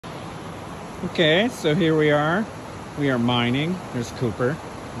Okay, so here we are. We are mining. There's Cooper.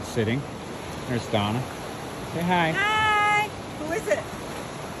 He's sitting. There's Donna. Say hi. Hi. Who is it?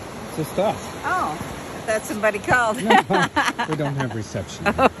 It's just us. Oh, I thought somebody called. No, we don't have reception.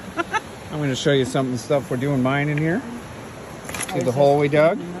 I'm going to show you some of the stuff we're doing mining here. See the hole we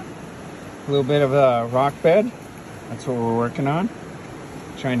dug? A little bit of a rock bed. That's what we're working on.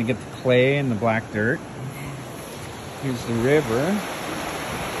 Trying to get the clay and the black dirt. Here's the river.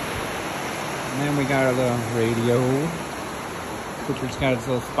 And then we got our little radio. Cooper's got his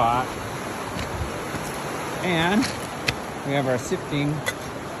little spot. And we have our sifting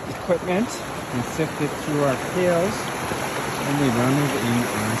equipment. We sift it through our pails and we run it in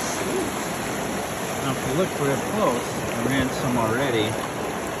our chutes. Now if you look real close, I ran some already.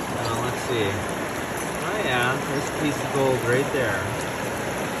 Let's see. Oh yeah, there's a piece of gold right there.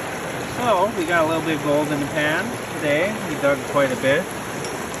 So we got a little bit of gold in the pan today. We dug quite a bit.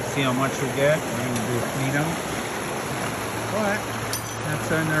 See how much we get. We're going to do a clean up. But that's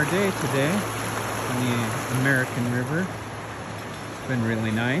in our day today on the American River. It's been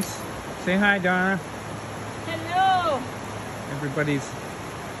really nice. Say hi, Donna. Hello. Everybody's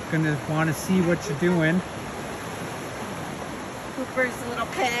going to want to see what you're doing. Cooper's little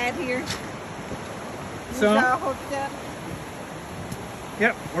pad here. So, all hooked up.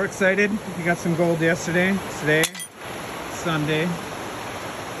 Yep, we're excited. We got some gold yesterday. Today, Sunday.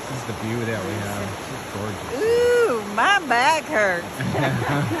 This is the view that we have. It's just gorgeous. Ooh, my back hurts.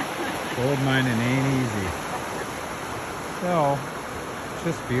 Gold mining ain't easy. So,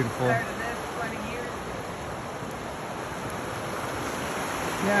 just beautiful. Started this 20 years.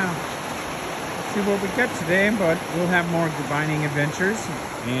 Yeah. Let's see what we get today, but we'll have more mining adventures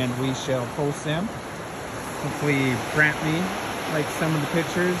and we shall post them. Hopefully Brantley likes some of the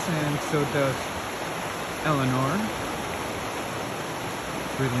pictures and so does Eleanor.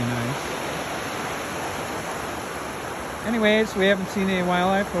 Really nice. Anyways, we haven't seen any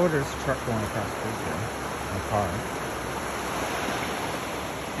wildlife. Oh, there's a truck going across the bridge there. A car.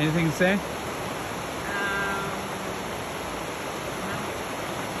 Anything to say? No.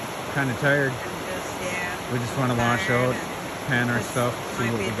 Kind of tired. Yeah. We just want to wash out, pan our stuff, see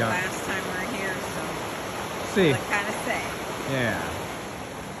what we got. Last time we're here, so See. kind of say. Yeah.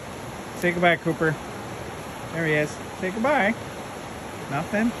 Say goodbye, Cooper. There he is. Say goodbye.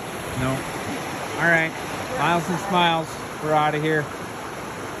 Nothing? No. All right. Miles and smiles. We're out of here.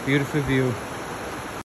 Beautiful view.